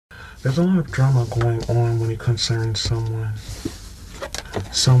There's a lot of drama going on when it concerns someone.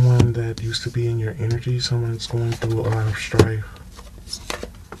 Someone that used to be in your energy, someone's going through a lot of strife.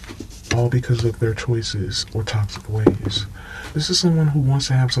 All because of their choices or toxic ways. This is someone who wants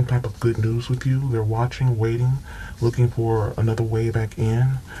to have some type of good news with you. They're watching, waiting, looking for another way back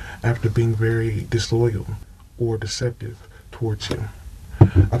in after being very disloyal or deceptive towards you.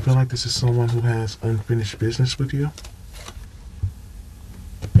 I feel like this is someone who has unfinished business with you.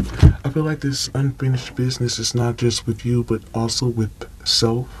 I feel like this unfinished business is not just with you, but also with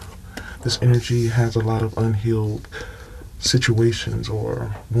self. This energy has a lot of unhealed situations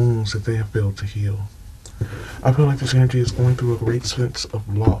or wounds that they have failed to heal. I feel like this energy is going through a great sense of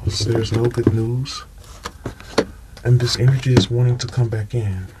loss. There's no good news. And this energy is wanting to come back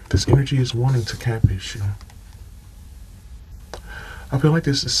in. This energy is wanting to catfish you. I feel like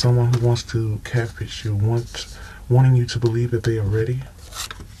this is someone who wants to catfish you, wanting you to believe that they are ready,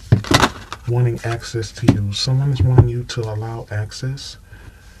 wanting access to you. Someone is wanting you to allow access,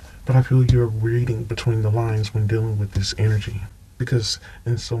 but I feel you're reading between the lines when dealing with this energy, because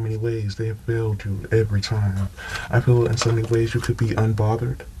in so many ways they have failed you every time. I feel in so many ways you could be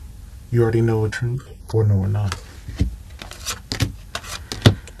unbothered. You already know a truth or know enough.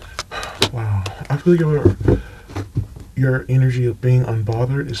 Wow. I feel your energy of being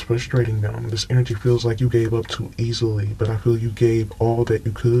unbothered is frustrating them. This energy feels like you gave up too easily, but I feel you gave all that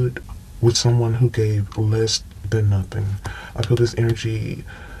you could with someone who gave less than nothing. I feel this energy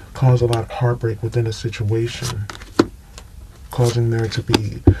caused a lot of heartbreak within a situation, causing there to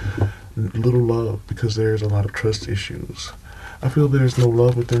be little love because there's a lot of trust issues. I feel there's no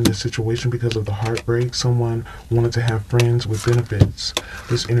love within this situation because of the heartbreak. Someone wanted to have friends with benefits.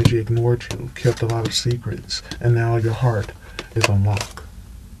 This energy ignored you, kept a lot of secrets, and now your heart is on lock.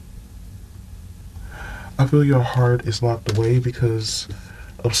 I feel your heart is locked away because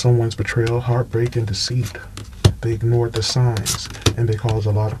of someone's betrayal, heartbreak, and deceit. They ignored the signs, and they caused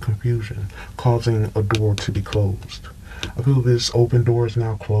a lot of confusion, causing a door to be closed. I feel this open door is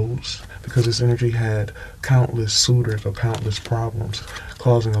now closed because this energy had countless suitors or countless problems,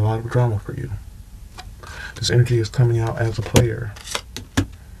 causing a lot of drama for you. This energy is coming out as a player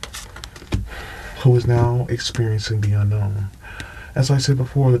who is now experiencing the unknown. As I said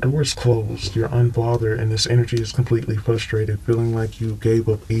before, the door is closed, you're unbothered, and this energy is completely frustrated, feeling like you gave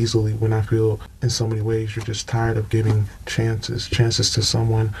up easily, when I feel in so many ways you're just tired of giving chances to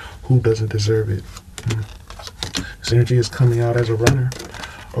someone who doesn't deserve it. This energy is coming out as a runner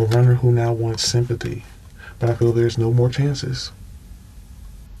who now wants sympathy, but I feel there's no more chances.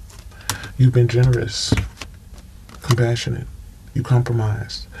 You've been generous, compassionate, you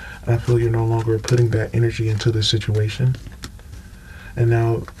compromised, and I feel you're no longer putting that energy into the situation. And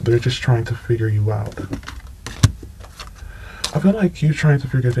now they're just trying to figure you out. I feel like you're trying to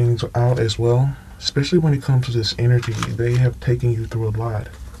figure things out as well, especially when it comes to this energy. They have taken you through a lot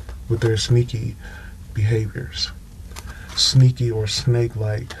with their sneaky behaviors. Sneaky or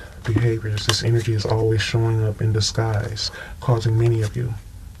snake-like behaviors. This energy is always showing up in disguise, causing many of you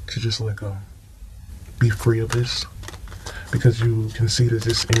to just let go. Be free of this, because you can see that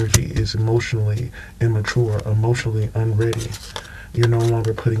this energy is emotionally immature, emotionally unready. You're no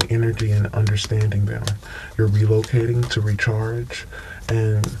longer putting energy and understanding them. You're relocating to recharge,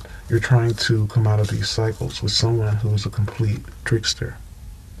 and you're trying to come out of these cycles with someone who is a complete trickster,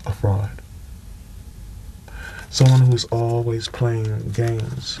 a fraud. Someone who's always playing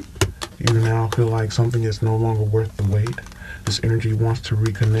games. You now feel like something is no longer worth the wait. This energy wants to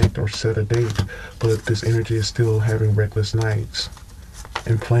reconnect or set a date, but this energy is still having reckless nights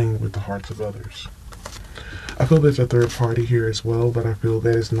and playing with the hearts of others. I feel there's a third party here as well, but I feel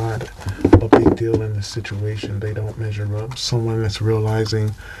that is not a big deal in this situation. They don't measure up. Someone that's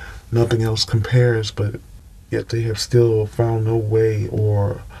realizing nothing else compares, but yet they have still found no way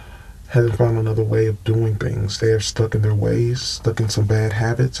or hasn't found another way of doing things. They are stuck in their ways, stuck in some bad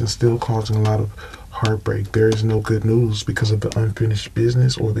habits, and still causing a lot of heartbreak. There is no good news because of the unfinished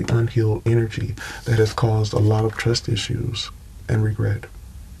business or the unhealed energy that has caused a lot of trust issues and regret.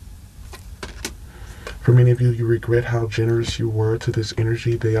 For many of you, you regret how generous you were to this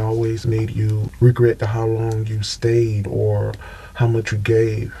energy. They always made you regret how long you stayed or how much you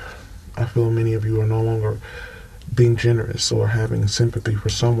gave. I feel many of you are no longer being generous or having sympathy for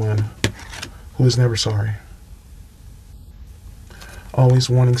someone who is never sorry. Always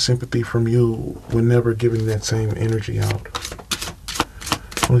wanting sympathy from you when never giving that same energy out.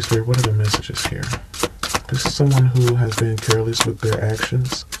 Holy Spirit, what are the messages here? This is someone who has been careless with their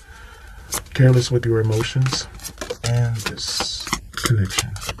actions, careless with your emotions, and this connection.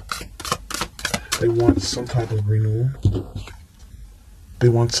 They want some type of renewal. They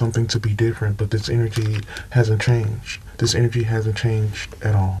want something to be different, but this energy hasn't changed. This energy hasn't changed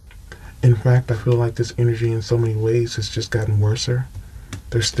at all. In fact, I feel like this energy in so many ways has just gotten worse.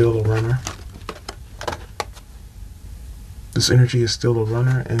 They're still a runner. This energy is still a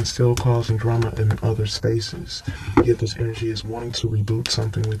runner and still causing drama in other spaces. Yet this energy is wanting to reboot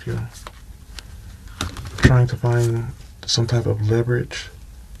something with you. Trying to find some type of leverage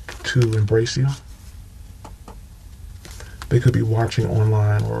to embrace you. They could be watching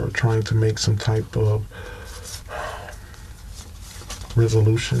online or trying to make some type of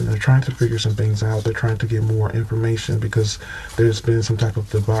resolution. They're trying to figure some things out. They're trying to get more information because there's been some type of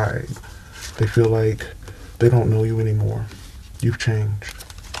divide. They feel like they don't know you anymore. You've changed.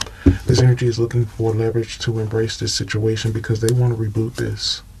 This energy is looking for leverage to embrace this situation because they want to reboot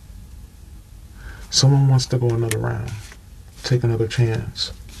this. Someone wants to go another round, take another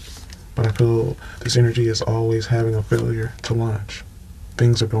chance. But I feel this energy is always having a failure to launch.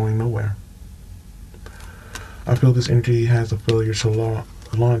 Things are going nowhere. I feel this energy has a failure to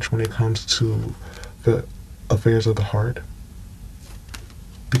launch when it comes to the affairs of the heart.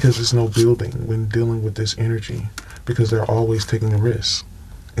 Because there's no building when dealing with this energy. Because they're always taking a risk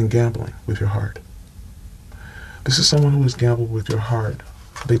and gambling with your heart. This is someone who has gambled with your heart.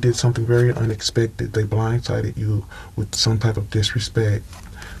 They did something very unexpected. They blindsided you with some type of disrespect.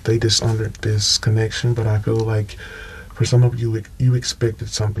 They dishonored this connection, but I feel like for some of you, you expected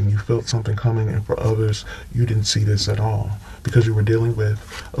something. You felt something coming, and for others, you didn't see this at all because you were dealing with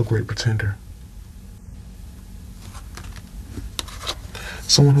a great pretender.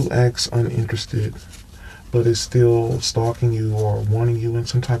 Someone who acts uninterested, but is still stalking you or wanting you in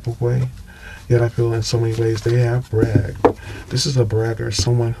some type of way. Yet I feel in so many ways they have bragged. This is a bragger,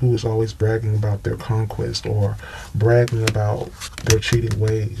 someone who is always bragging about their conquest or bragging about their cheating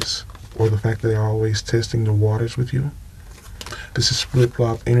ways or the fact that they're always testing the waters with you. This is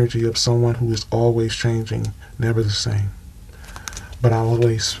flip-flop energy of someone who is always changing, never the same. But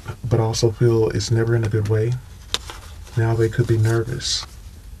also feel it's never in a good way. Now they could be nervous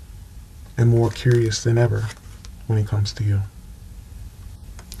and more curious than ever when it comes to you.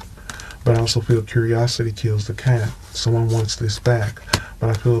 But I also feel curiosity kills the cat. Someone wants this back, but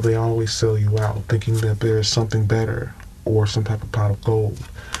I feel they always sell you out, thinking that there is something better or some type of pot of gold.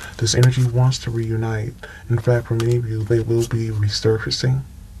 This energy wants to reunite. In fact, for many of you, they will be resurfacing.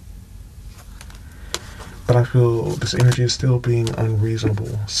 But I feel this energy is still being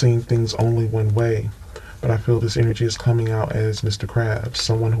unreasonable, seeing things only one way. But I feel this energy is coming out as Mr. Krabs,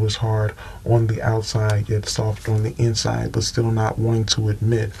 someone who is hard on the outside yet soft on the inside, but still not wanting to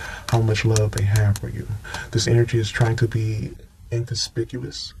admit how much love they have for you. This energy is trying to be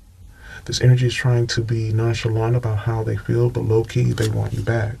inconspicuous. This energy is trying to be nonchalant about how they feel, but low-key, they want you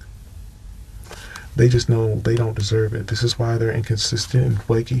back. They just know they don't deserve it. This is why they're inconsistent and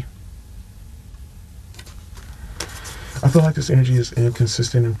flaky. I feel like this energy is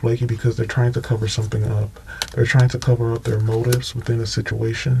inconsistent and flaky because they're trying to cover something up. They're trying to cover up their motives within a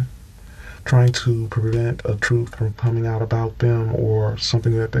situation, trying to prevent a truth from coming out about them or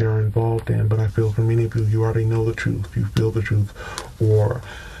something that they are involved in. But I feel for many of you, you already know the truth. You feel the truth, or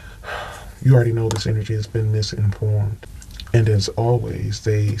you already know this energy has been misinformed. And as always,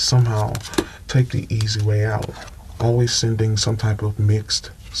 they somehow take the easy way out, always sending some type of mixed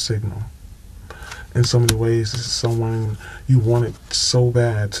signal. In so many ways, this is someone you wanted so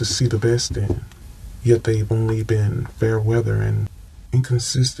bad to see the best in, yet they've only been fair weather and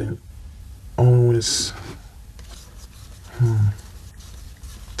inconsistent. Always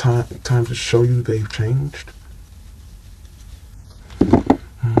time to show you they've changed.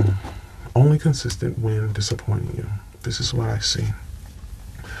 Only consistent when disappointing you. This is what I see.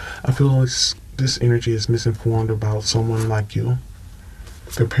 I feel like this energy is misinformed about someone like you.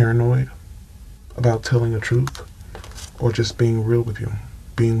 They're paranoid about telling the truth or just being real with you,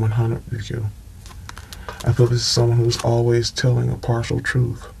 being 100 with you. I feel this is someone who's always telling a partial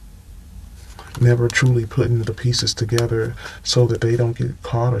truth, never truly putting the pieces together so that they don't get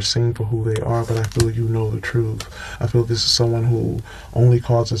caught or seen for who they are, but I feel you know the truth. I feel this is someone who only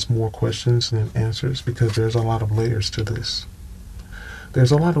causes more questions than answers because there's a lot of layers to this.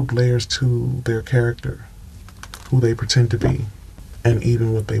 There's a lot of layers to their character, who they pretend to be, and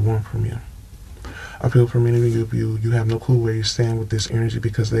even what they want from you. I feel for many of you, you have no clue where you stand with this energy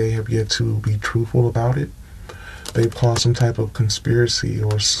because they have yet to be truthful about it. They've caused some type of conspiracy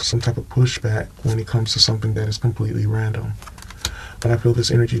or some type of pushback when it comes to something that is completely random. But I feel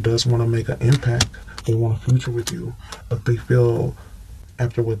this energy does want to make an impact. They want a future with you, but they feel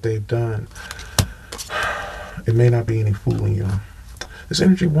after what they've done, it may not be any fooling you. This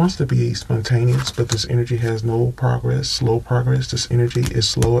energy wants to be spontaneous, but this energy has no progress, slow progress. This energy is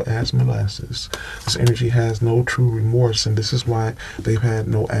slow as molasses. This energy has no true remorse, and this is why they've had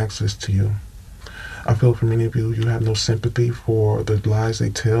no access to you. I feel for many of you, you have no sympathy for the lies they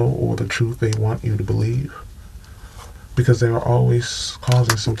tell or the truth they want you to believe, because they are always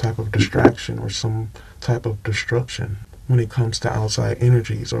causing some type of distraction or some type of destruction when it comes to outside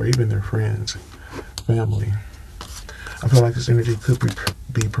energies or even their friends, family. I feel like this energy could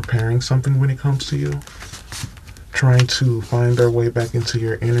be preparing something when it comes to you, trying to find their way back into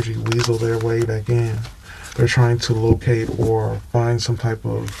your energy, weasel their way back in. They're trying to locate or find some type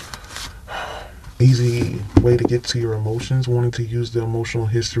of easy way to get to your emotions, wanting to use the emotional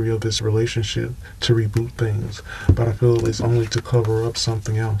history of this relationship to reboot things. But I feel it's only to cover up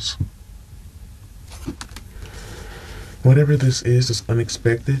something else. Whatever this is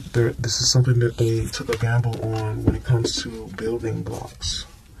unexpected. This is something that they took a gamble on when it comes to building blocks.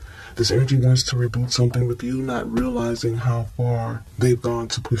 This energy wants to reboot something with you, not realizing how far they've gone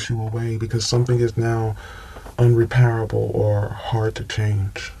to push you away, because something is now unrepairable or hard to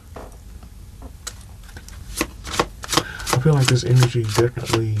change. I feel like this energy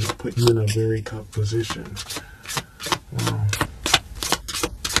definitely put you in a very tough position. Wow.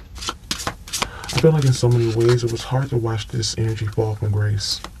 I feel like in so many ways it was hard to watch this energy fall from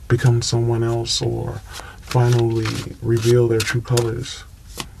grace, become someone else, or finally reveal their true colors,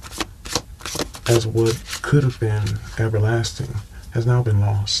 as what could have been everlasting has now been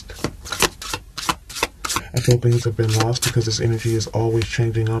lost. I feel things have been lost because this energy is always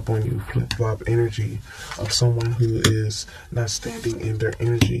changing up on you. Flip-flop energy of someone who is not standing in their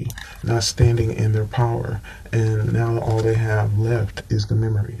energy, not standing in their power, and now all they have left is the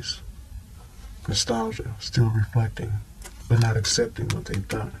memories. Nostalgia, still reflecting, but not accepting what they've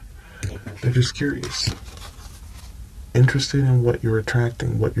done. They're just curious, interested in what you're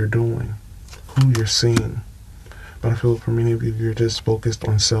attracting, what you're doing, who you're seeing. But I feel for many of you, you're just focused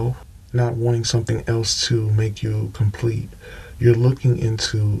on self, not wanting something else to make you complete. You're looking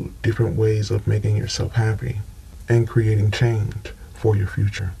into different ways of making yourself happy and creating change for your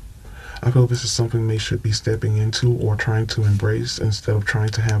future. I feel this is something they should be stepping into or trying to embrace instead of trying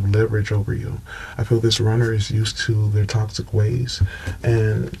to have leverage over you. I feel this runner is used to their toxic ways,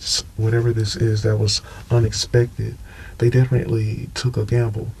 and whatever this is that was unexpected, they definitely took a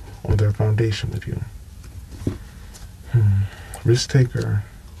gamble on their foundation with you. Risk taker.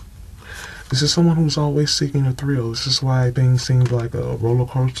 This is someone who's always seeking a thrill. This is why things seem like a roller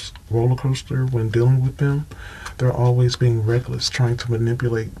coaster when dealing with them. They're always being reckless, trying to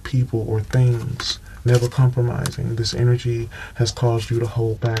manipulate people or things, never compromising. This energy has caused you to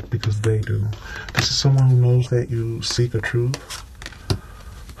hold back because they do. This is someone who knows that you seek a truth.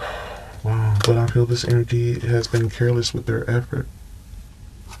 Wow, but I feel this energy has been careless with their effort.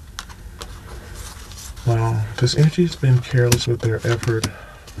 Wow, this energy has been careless with their effort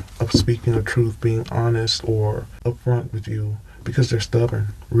of speaking the truth, being honest or upfront with you, because they're stubborn,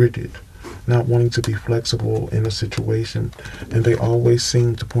 rigid, not wanting to be flexible in a situation, and they always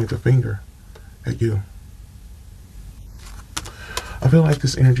seem to point the finger at you. I feel like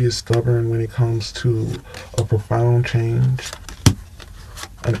this energy is stubborn when it comes to a profound change,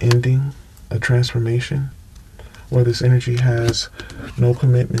 an ending, a transformation, where this energy has no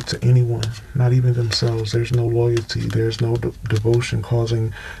commitment to anyone, not even themselves. There's no loyalty, there's no devotion,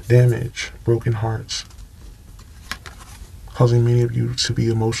 causing damage, broken hearts, causing many of you to be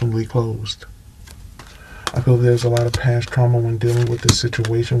emotionally closed. I feel there's a lot of past trauma when dealing with this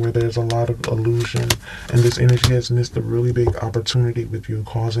situation where there's a lot of illusion, and this energy has missed a really big opportunity with you,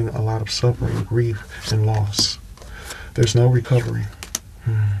 causing a lot of suffering, grief, and loss. There's no recovery.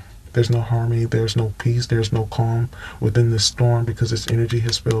 There's no harmony, there's no peace, there's no calm within this storm because this energy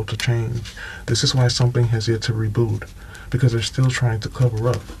has failed to change. This is why something has yet to reboot, because they're still trying to cover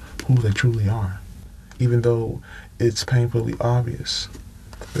up who they truly are. Even though it's painfully obvious,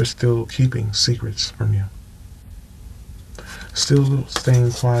 they're still keeping secrets from you. Still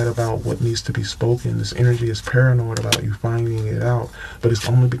staying quiet about what needs to be spoken. This energy is paranoid about you finding it out, but it's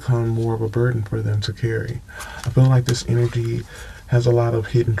only become more of a burden for them to carry. I feel like this energy has a lot of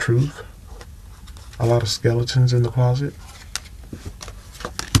hidden truth, a lot of skeletons in the closet,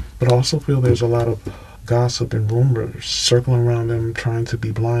 but I also feel there's a lot of gossip and rumors circling around them, trying to be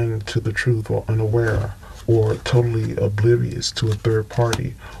blind to the truth or unaware or totally oblivious to a third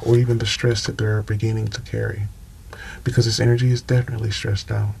party or even the stress that they're beginning to carry, because this energy is definitely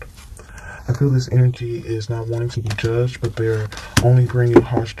stressed out. I feel this energy is not wanting to be judged, but they're only bringing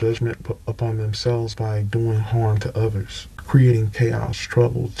harsh judgment upon themselves by doing harm to others, creating chaos,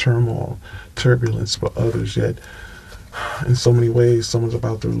 trouble, turmoil, turbulence for others, yet In so many ways, someone's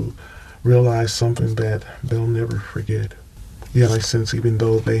about to realize something that they'll never forget. Yet I sense even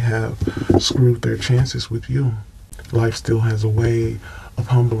though they have screwed their chances with you, life still has a way of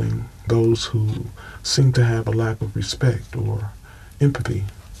humbling those who seem to have a lack of respect or empathy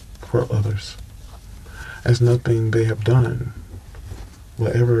for others, as nothing they have done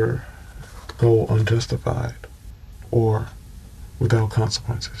will ever go unjustified or without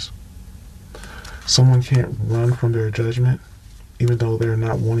consequences. Someone can't run from their judgment. Even though they're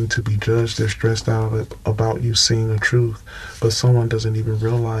not wanting to be judged, they're stressed out about you seeing the truth, but someone doesn't even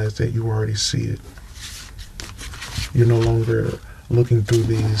realize that you already see it. You're no longer looking through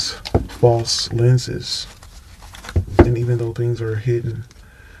these false lenses, and even though things are hidden,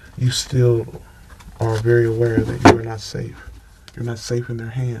 you still are very aware that you are not safe. You're not safe in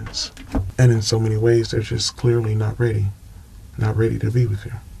their hands, and in so many ways, they're just clearly not ready to be with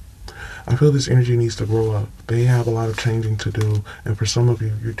you. I feel this energy needs to grow up. They have a lot of changing to do, and for some of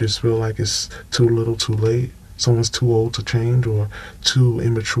you, you just feel like it's too little too late. Someone's too old to change or too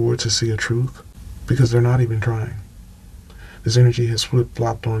immature to see a truth because they're not even trying. This energy has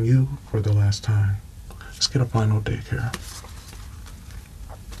flip-flopped on you for the last time. Let's get a final deck here.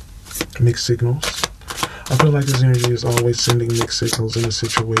 Mixed signals. I feel like this energy is always sending mixed signals in a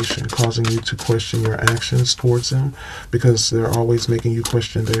situation, causing you to question your actions towards them because they're always making you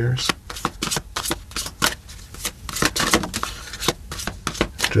question theirs.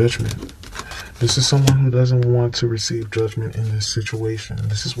 Judgment. This is someone who doesn't want to receive judgment in this situation.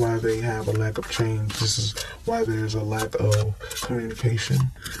 This is why they have a lack of change. This is why there's a lack of communication.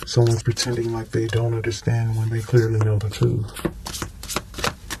 Someone's pretending like they don't understand when they clearly know the truth.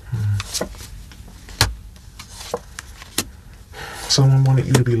 Someone wanted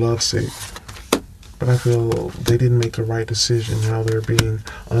you to be lovesick, but I feel they didn't make the right decision. Now they're being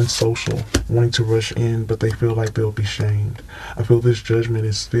unsocial, wanting to rush in, but they feel like they'll be shamed. I feel this judgment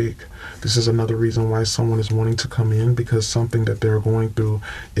is thick. This is another reason why someone is wanting to come in, because something that they're going through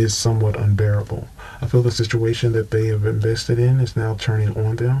is somewhat unbearable. I feel the situation that they have invested in is now turning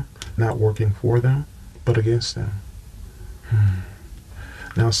on them, not working for them, but against them.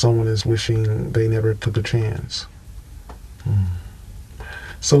 Now someone is wishing they never took a chance.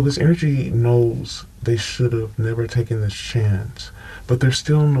 So this energy knows they should have never taken this chance, but there's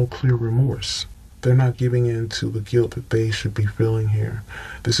still no clear remorse. They're not giving in to the guilt that they should be feeling here.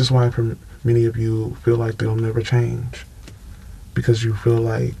 This is why for many of you feel like they'll never change, because you feel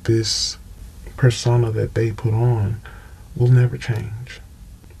like this persona that they put on will never change.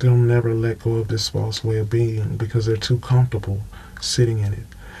 They'll never let go of this false way of being because they're too comfortable sitting in it.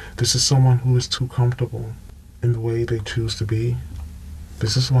 This is someone who is too comfortable in the way they choose to be.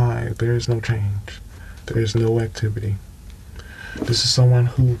 This is why there is no change. There is no activity. This is someone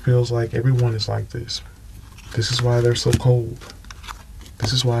who feels like everyone is like this. This is why they're so cold.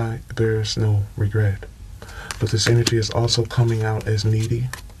 This is why there's no regret. But this energy is also coming out as needy.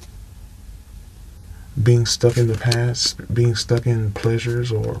 Being stuck in the past, being stuck in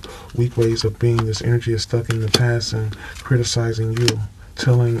pleasures or weak ways of being. This energy is stuck in the past and criticizing you,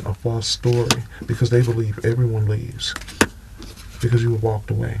 telling a false story because they believe everyone leaves, because you walked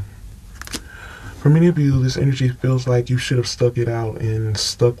away. For many of you, this energy feels like you should have stuck it out and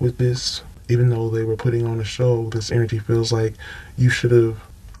stuck with this. Even though they were putting on a show, this energy feels like you should have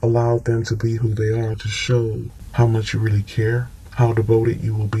allowed them to be who they are, to show how much you really care, how devoted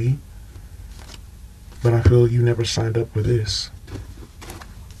you will be. But I feel you never signed up for this.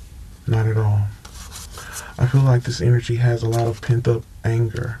 Not at all. I feel like this energy has a lot of pent-up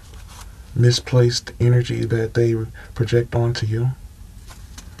anger, misplaced energy that they project onto you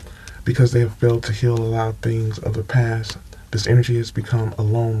because they have failed to heal a lot of things of the past. This energy has become a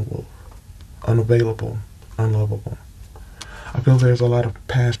lone wolf, unavailable, unlovable. I feel there's a lot of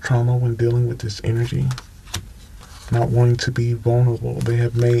past trauma when dealing with this energy, not wanting to be vulnerable. They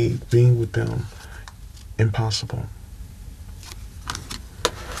have made being with them impossible.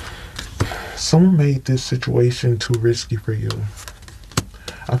 Someone made this situation too risky for you.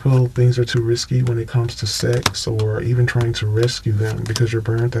 I feel things are too risky when it comes to sex or even trying to rescue them because you're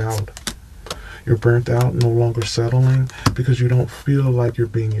burnt out. You're burnt out, no longer settling because you don't feel like you're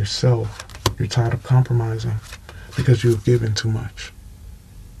being yourself. You're tired of compromising because you've given too much.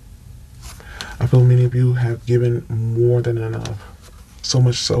 I feel many of you have given more than enough. So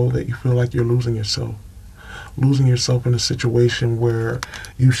much so that you feel like you're losing yourself. Losing yourself in a situation where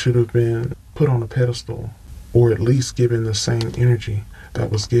you should have been put on a pedestal or at least given the same energy that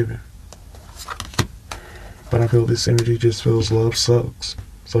was given. But I feel this energy just feels love sucks.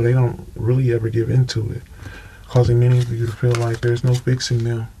 So they don't really ever give into it, causing many of you to feel like there's no fixing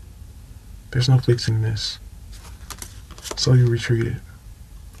them. There's no fixing this. So you retreated.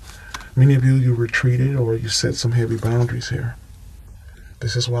 Many of you, you retreated or you set some heavy boundaries here.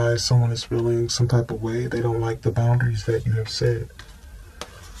 This is why someone is feeling some type of way. They don't like the boundaries that you have set.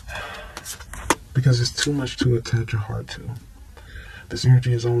 Because it's too much to attach your heart to. This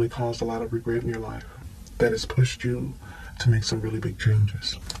energy has only caused a lot of regret in your life. That has pushed you to make some really big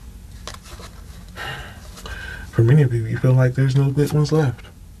changes. For many of you, you feel like there's no good ones left.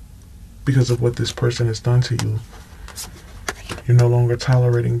 Because of what this person has done to you. You're no longer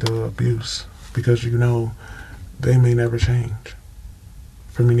tolerating the abuse. Because you know they may never change.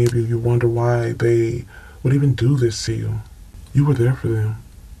 For many of you, you wonder why they would even do this to you. You were there for them.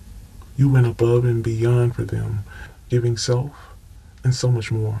 You went above and beyond for them, giving self and so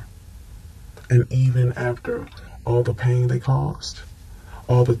much more. And even after all the pain they caused,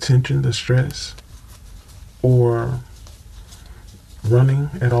 all the tension, the stress, or running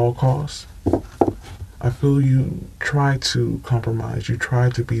at all costs, I feel you tried to compromise, you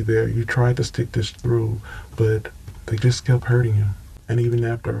tried to be there, you tried to stick this through, but they just kept hurting you. And even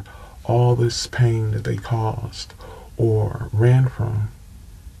after all this pain that they caused or ran from,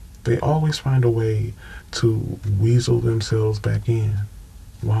 they always find a way to weasel themselves back in.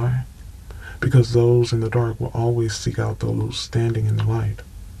 Why? Because those in the dark will always seek out those standing in the light.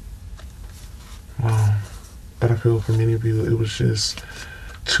 Wow. But I feel for many of you, it was just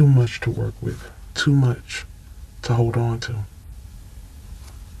too much to work with, too much to hold on to.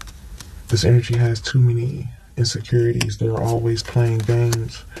 This energy has too many insecurities. They're always playing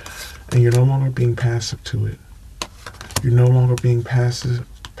games, and you're no longer being passive to it. You're no longer being passive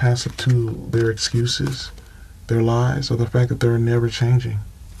to their excuses, their lies, or the fact that they're never changing.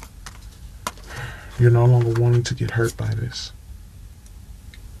 You're no longer wanting to get hurt by this.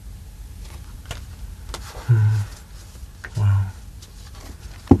 Wow.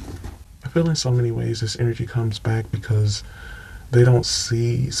 I feel in so many ways this energy comes back because they don't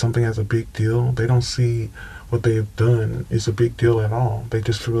see something as a big deal. They don't see what they have done is a big deal at all. They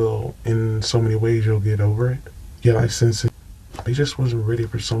just feel in so many ways you'll get over it. Yet I sense it. They just wasn't ready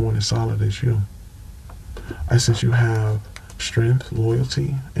for someone as solid as you. I sense you have strength,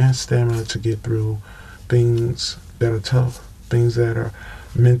 loyalty, and stamina to get through things that are tough, things that are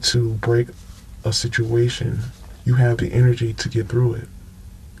meant to break a situation. You have the energy to get through it.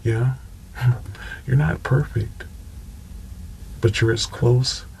 Yeah? You're not perfect, but you're as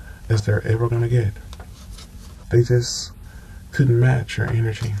close as they're ever going to get. They just couldn't match your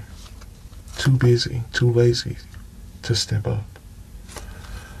energy. Too busy, too lazy to step up.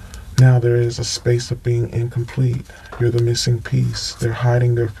 Now there is a space of being incomplete. You're the missing piece. They're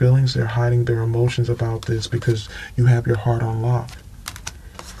hiding their feelings. They're hiding their emotions about this because you have your heart on lock.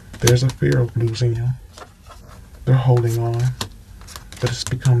 There's a fear of losing you. They're holding on, but it's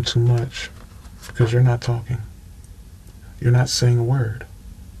become too much because you're not talking. You're not saying a word.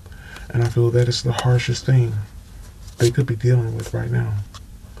 And I feel that is the harshest thing they could be dealing with right now.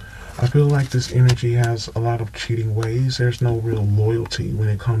 I feel like this energy has a lot of cheating ways. There's no real loyalty when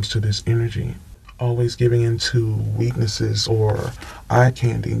it comes to this energy. Always giving into weaknesses or eye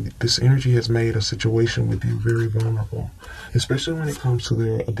candy. This energy has made a situation with you very vulnerable, especially when it comes to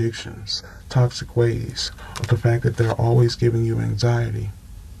their addictions, toxic ways, or the fact that they're always giving you anxiety.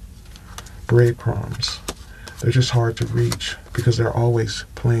 Breadcrumbs. They're just hard to reach because they're always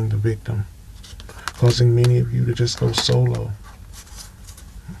playing the victim, causing many of you to just go solo.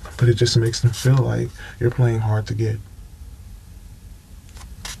 But it just makes them feel like you're playing hard to get.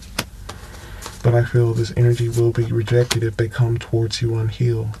 But I feel this energy will be rejected if they come towards you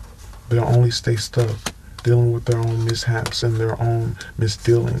unhealed. They'll only stay stuck, dealing with their own mishaps and their own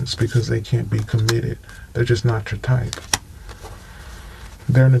misdealings because they can't be committed. They're just not your type.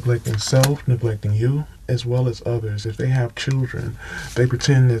 They're neglecting self, neglecting you, as well as others. If they have children, they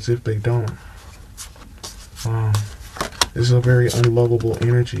pretend as if they don't. This is a very unlovable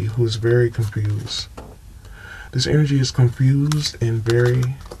energy who is very confused. This energy is confused and very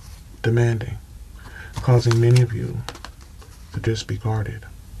demanding, causing many of you to just be guarded.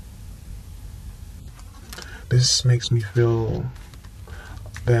 This makes me feel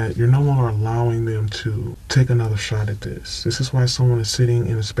that you're no longer allowing them to take another shot at this. This is why someone is sitting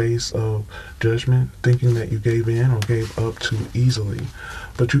in a space of judgment, thinking that you gave in or gave up too easily.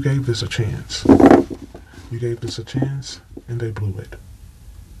 But you gave this a chance. You gave this a chance, and they blew it.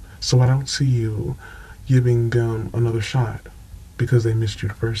 So I don't see you giving them another shot because they missed you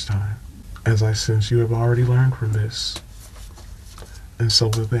the first time. As I sense you have already learned from this, and so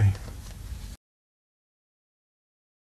will they.